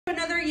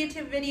Another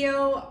YouTube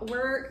video.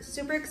 We're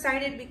super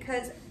excited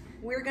because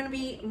we're gonna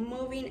be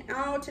moving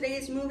out.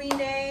 Today's moving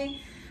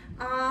day.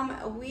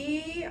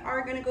 We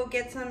are gonna go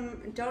get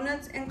some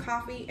donuts and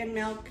coffee and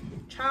milk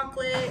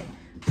chocolate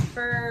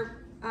for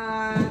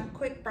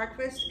quick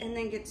breakfast, and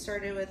then get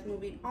started with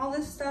moving all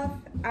this stuff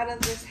out of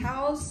this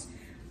house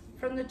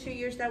from the 2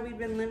 years that we've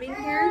been living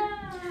here.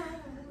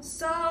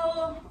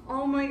 So,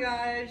 oh my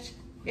gosh,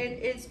 it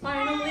is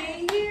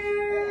finally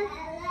here.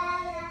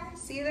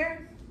 See you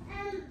there?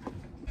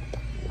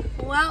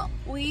 Well,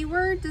 we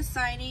were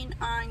deciding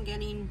on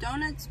getting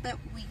donuts, but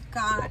we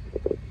got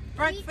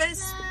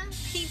breakfast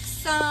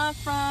pizza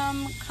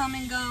from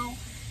𝐬𝐸𝐸𝐸𝐸.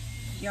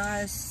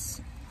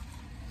 Yes.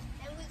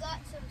 And we got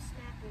some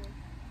Snapples.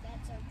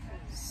 That's our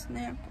treat.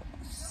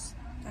 Snapples.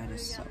 That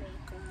is so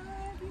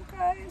good, you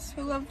guys.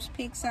 Who loves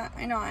pizza?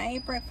 I know I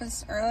ate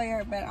breakfast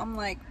earlier, but I'm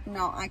like,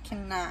 no, I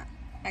cannot.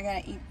 I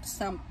gotta eat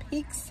some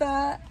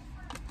pizza.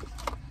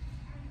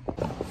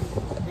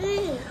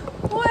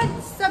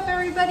 What's up,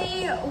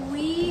 everybody?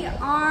 We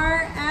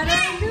are at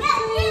our new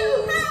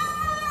place.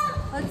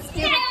 Let's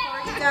get it for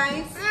you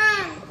guys.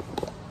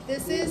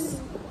 This is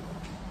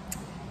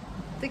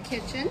the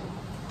kitchen.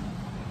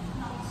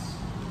 Nice.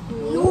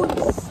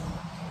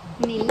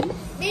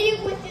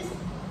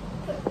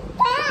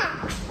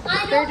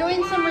 They're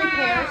doing some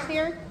repairs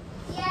here.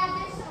 Yeah,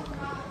 there's some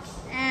rocks.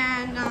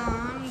 And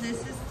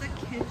this is the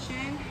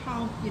kitchen.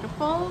 How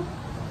beautiful.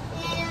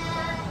 Yeah.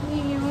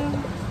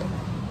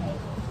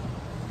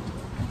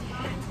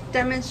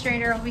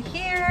 Demonstrator over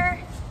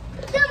here.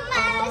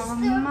 Oh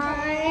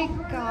my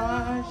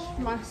gosh.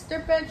 Master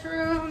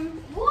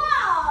bedroom.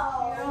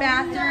 Whoa.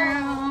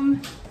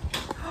 Bathroom.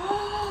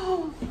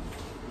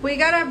 We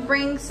gotta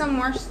bring some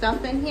more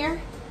stuff in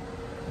here.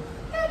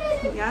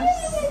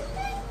 Yes.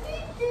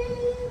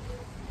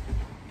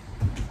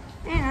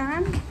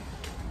 And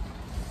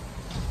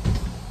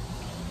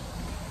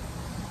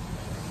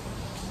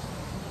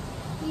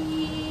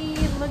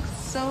it looks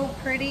so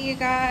pretty, you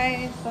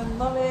guys. I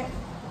love it.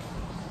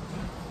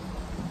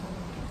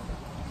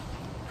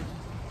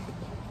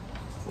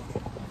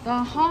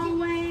 The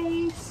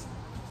hallways.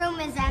 Room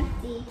is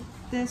empty.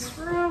 This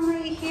room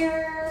right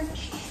here.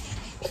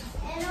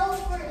 And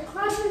over the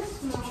closet,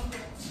 small.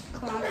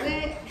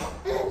 Closet.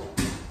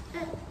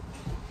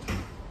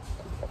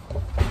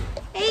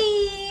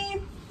 Hey!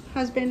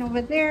 Husband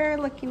over there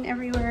looking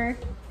everywhere.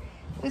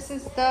 This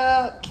is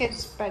the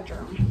kids'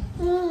 bedroom.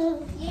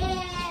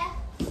 Yeah.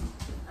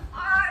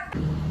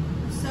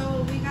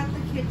 So we got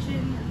the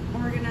kitchen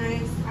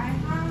organized. I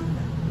have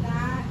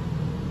that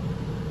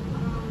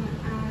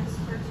as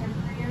for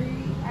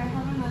temporary. I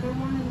have another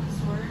one in the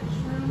storage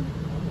room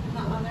in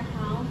the other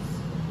house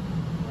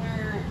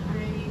where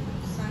I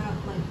set up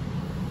like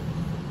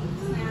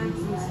snacks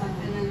and stuff,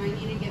 and then I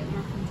need to get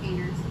more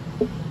containers.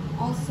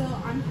 Also,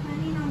 I'm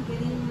planning on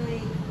getting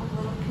like a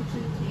little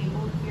kitchen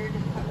table here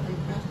to cut like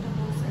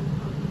vegetables and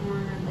put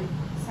more like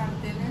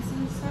sardinas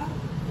and stuff.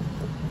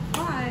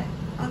 But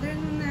other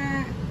than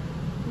that,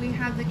 we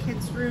have the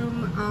kids'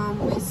 room.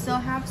 We still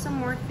have some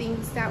more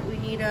things that we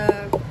need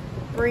to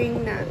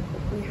bring that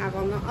we have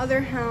on the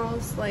other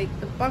house, like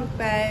the bunk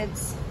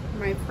beds,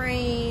 my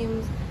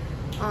frames,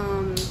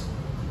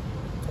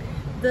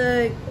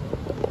 the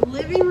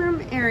living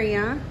room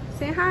area.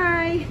 Say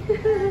hi.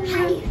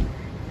 Hi.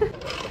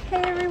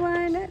 Hey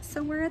everyone,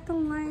 so we're at the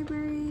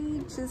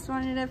library. Just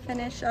wanted to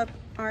finish up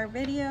our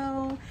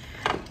video.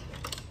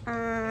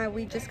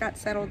 We just got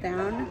settled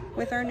down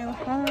with our new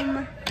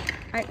home.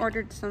 I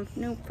ordered some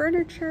new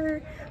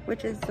furniture,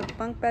 which is the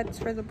bunk beds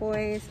for the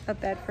boys, a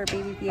bed for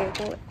baby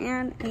Diego,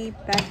 and a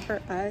bed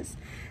for us.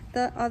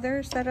 The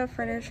other set of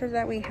furniture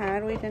that we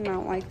had, we did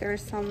not like.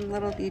 There's some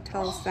little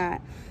details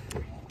that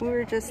we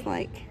were just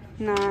like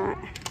not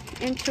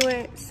into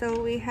it,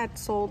 so we had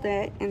sold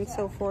it and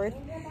so forth.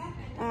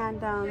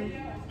 And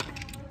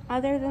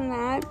other than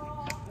that,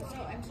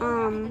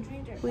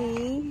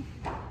 we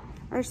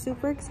are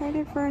super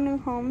excited for our new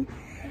home,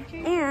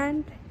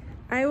 and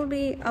I will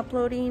be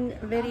uploading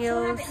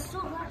videos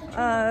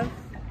of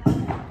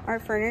our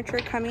furniture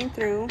coming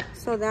through,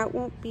 so that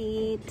won't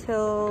be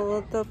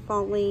till the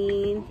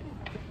following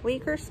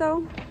week or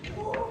so.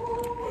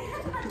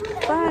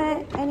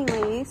 But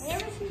anyways,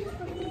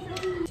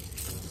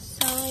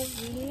 so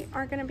we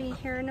are gonna be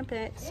here in a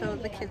bit, so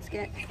the kids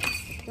get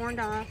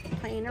warned off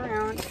playing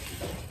around.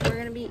 We're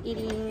gonna be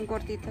eating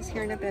gorditas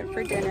here in a bit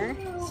for dinner,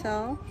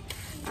 so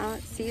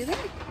see you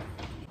there.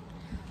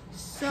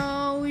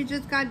 So we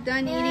just got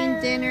done eating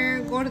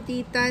dinner,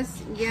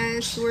 gorditas.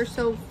 Yes, we're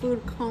so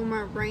food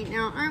coma right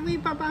now, aren't we,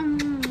 Papa?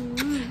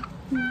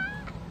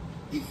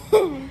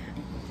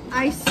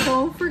 I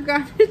so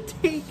forgot to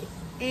take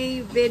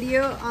a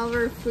video of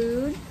our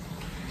food,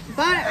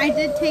 but I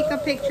did take a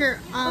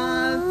picture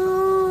of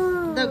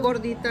the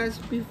gorditas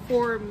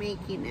before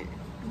making it.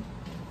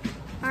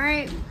 All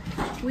right,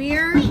 we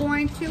are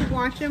going to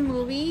watch a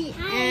movie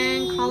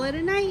and call it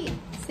a night.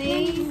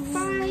 Say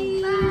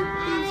bye.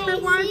 Thanks for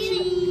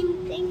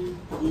watching.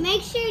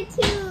 Make sure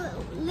to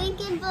link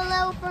it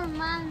below for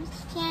Mom's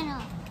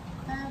channel.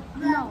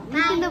 No,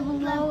 link in the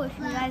below if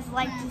you guys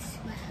like this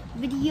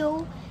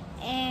video,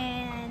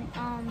 and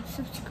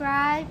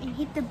subscribe and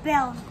hit the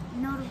bell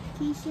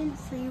notification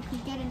so you can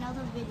get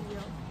another video.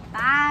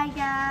 Bye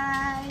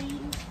guys.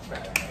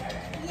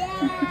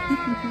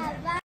 Yeah.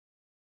 Bye.